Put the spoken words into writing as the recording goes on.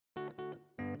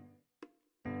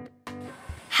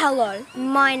Hello,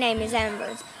 my name is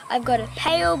Ambrose. I've got a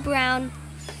pale brown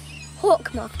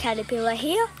hawk moth caterpillar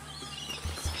here.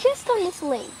 It's just on this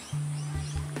leaf.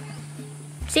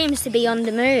 Seems to be on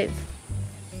the move.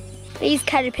 These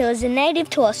caterpillars are native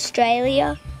to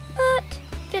Australia, but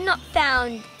they're not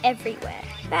found everywhere.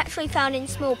 They're actually found in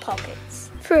small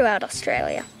pockets throughout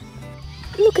Australia.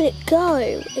 Look at it go.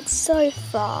 It's so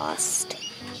fast.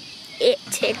 It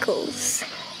tickles.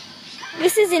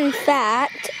 This is in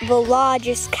fact the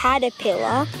largest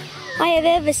caterpillar I have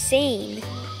ever seen,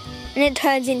 and it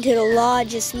turns into the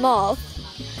largest moth.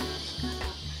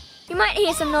 You might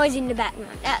hear some noise in the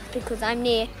background. That's because I'm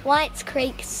near Whites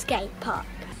Creek Skate Park.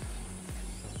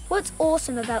 What's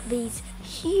awesome about these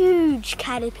huge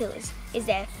caterpillars is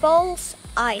their false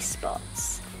eye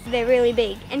spots. They're really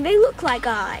big and they look like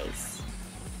eyes.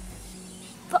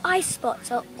 The eye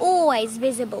spots are always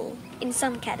visible in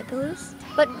some caterpillars,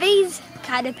 but these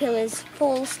caterpillars'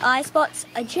 false eye spots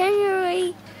are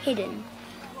generally hidden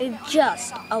with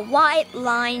just a white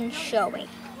line showing.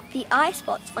 The eye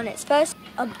spots on its first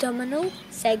abdominal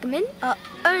segment are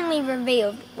only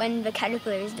revealed when the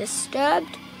caterpillar is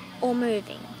disturbed or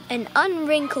moving, and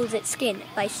unwrinkles its skin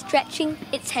by stretching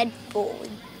its head forward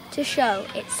to show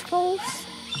its false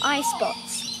eye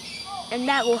spots, and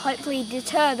that will hopefully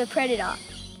deter the predator.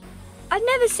 I've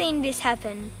never seen this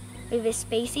happen with this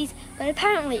species, but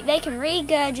apparently they can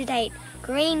regurgitate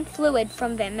green fluid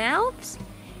from their mouths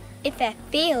if they're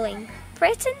feeling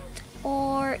threatened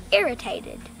or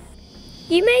irritated.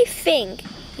 You may think,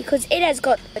 because it has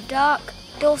got a dark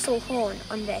dorsal horn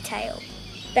on their tail,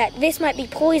 that this might be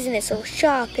poisonous or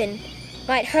sharp and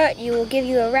might hurt you or give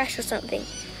you a rash or something,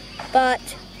 but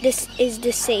this is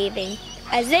deceiving,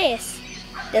 as this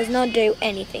does not do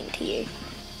anything to you.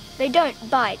 They don't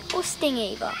bite or sting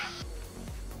either.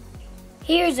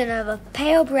 Here is another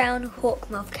pale brown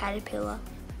hawk moth caterpillar.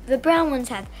 The brown ones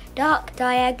have dark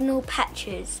diagonal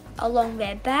patches along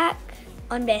their back,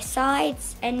 on their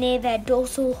sides, and near their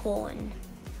dorsal horn.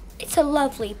 It's a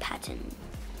lovely pattern.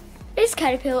 This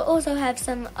caterpillar also has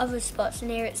some other spots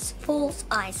near its false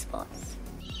eye spots.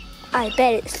 I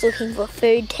bet it's looking for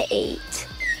food to eat,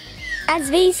 as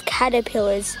these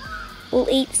caterpillars will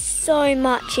eat so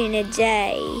much in a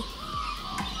day.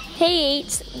 He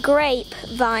eats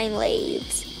grapevine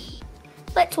leaves.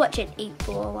 Let's watch it eat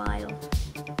for a while.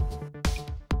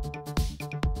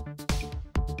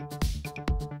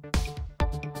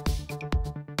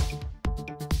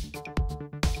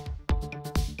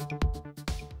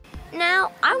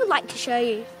 Now, I would like to show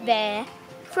you their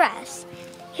frass.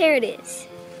 Here it is.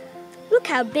 Look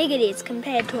how big it is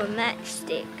compared to a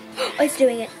matchstick. Oh, it's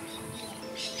doing it.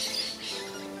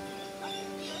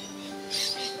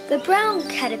 The brown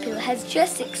caterpillar has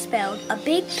just expelled a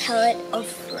big pellet of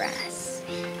frass,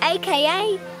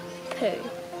 aka poo.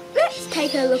 Let's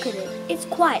take a look at it. It's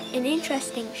quite an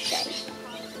interesting shape.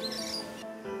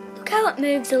 Look how it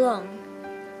moves along.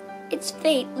 Its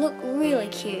feet look really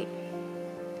cute.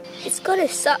 It's got a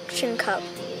suction cup.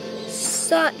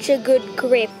 Such a good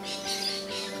grip.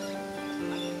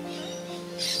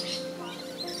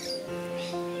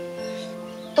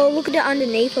 Oh, look at it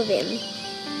underneath of him.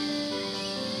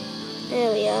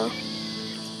 There we are.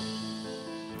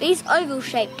 These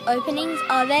oval-shaped openings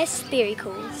are their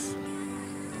spiracles.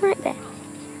 Right there.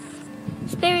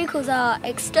 Spiracles are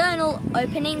external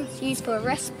openings used for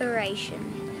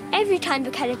respiration. Every time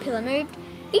the caterpillar moved,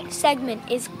 each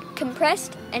segment is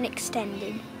compressed and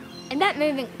extended, and that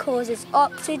movement causes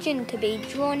oxygen to be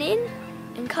drawn in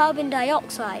and carbon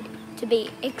dioxide to be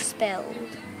expelled.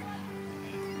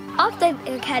 After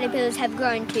the caterpillars have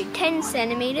grown to 10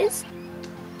 centimeters,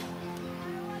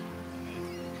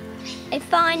 they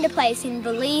find a place in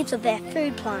the leaves of their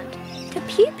food plant to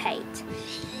pupate.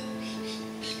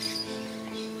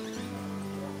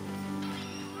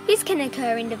 This can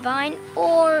occur in the vine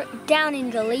or down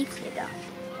in the leaf litter.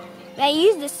 They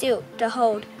use the silk to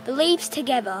hold the leaves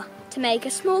together to make a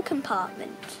small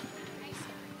compartment.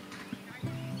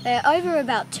 Over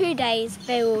about 2 days,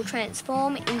 they will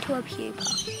transform into a pupa.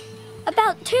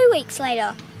 About 2 weeks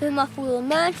later, the moth will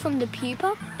emerge from the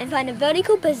pupa and find a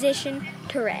vertical position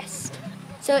to rest,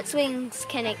 so its wings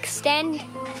can extend,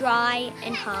 dry,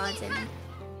 and harden.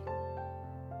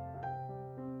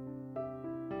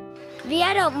 The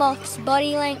adult moth's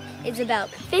body length is about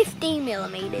 50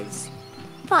 millimeters,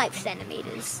 5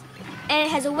 centimeters, and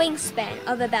it has a wingspan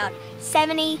of about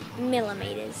 70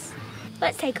 millimeters.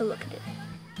 Let's take a look at it.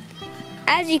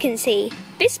 As you can see,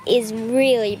 this is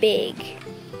really big.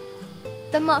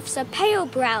 The moths are pale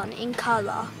brown in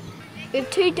colour, with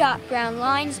 2 dark brown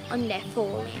lines on their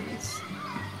forelimbs.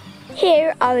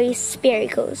 Here are his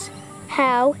spiracles,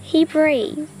 how he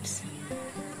breathes.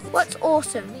 What's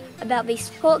awesome about this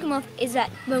hawk moth is that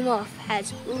the moth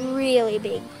has really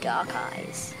big dark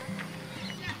eyes.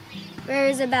 There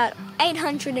is about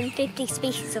 850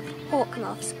 species of hawk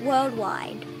moths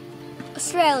worldwide.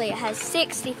 Australia has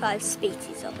 65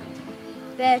 species of them.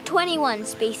 There are 21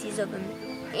 species of them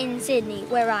in Sydney,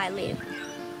 where I live.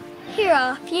 Here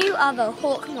are a few other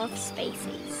hawk moth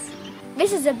species.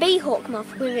 This is a bee hawk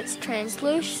moth with its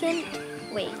translucent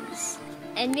wings.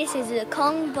 And this is a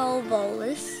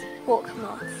convolvulus hawk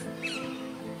moth.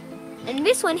 And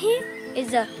this one here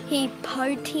is a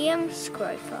Hippotium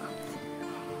scrofa.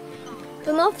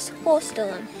 The moth's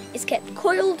horstolum is kept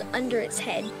coiled under its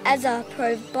head as a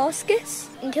proboscis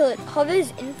until it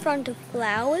hovers in front of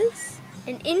flowers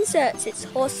and inserts its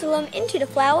horstolum into the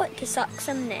flower to suck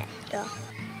some nectar.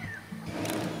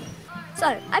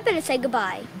 So, I better say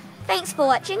goodbye. Thanks for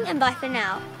watching and bye for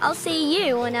now. I'll see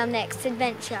you on our next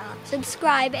adventure.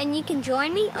 Subscribe and you can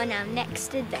join me on our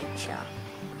next adventure.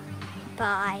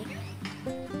 Bye.